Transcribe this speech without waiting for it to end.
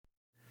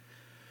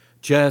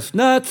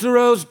Chestnuts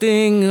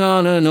roasting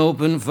on an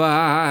open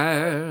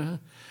fire,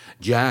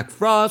 Jack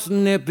Frost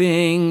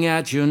nipping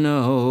at your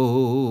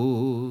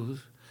nose,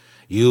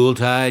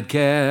 Yuletide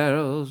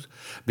carols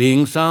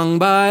being sung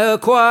by a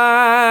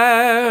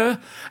choir,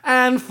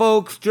 and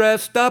folks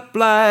dressed up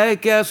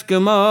like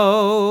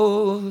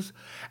Eskimos.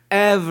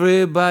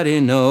 Everybody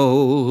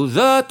knows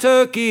a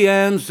turkey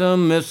and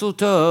some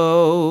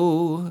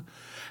mistletoe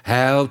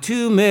help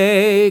to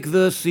make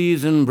the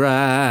season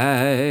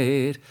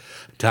bright.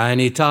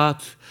 Tiny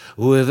tots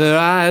with their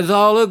eyes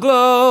all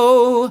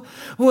aglow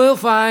will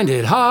find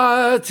it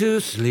hard to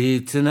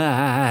sleep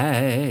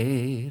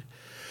tonight.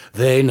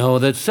 They know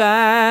that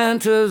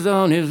Santa's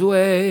on his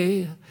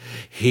way.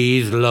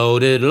 He's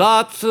loaded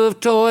lots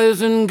of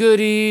toys and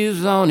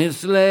goodies on his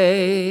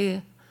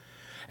sleigh.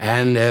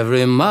 And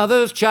every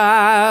mother's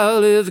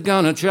child is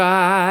gonna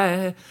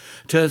try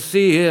to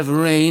see if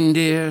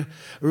reindeer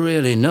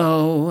really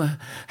know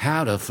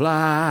how to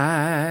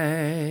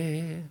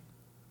fly.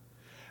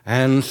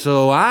 And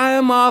so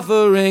I'm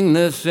offering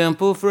this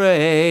simple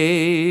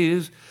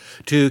phrase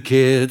to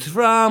kids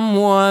from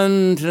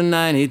 1 to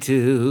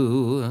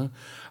 92.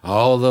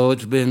 Although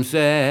it's been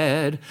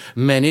said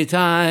many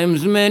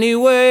times, many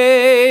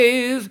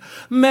ways,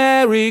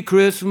 Merry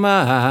Christmas,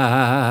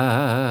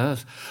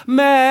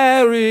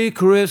 Merry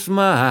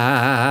Christmas,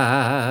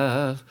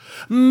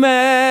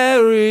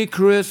 Merry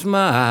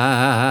Christmas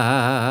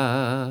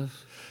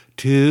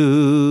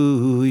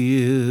to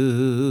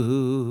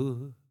you.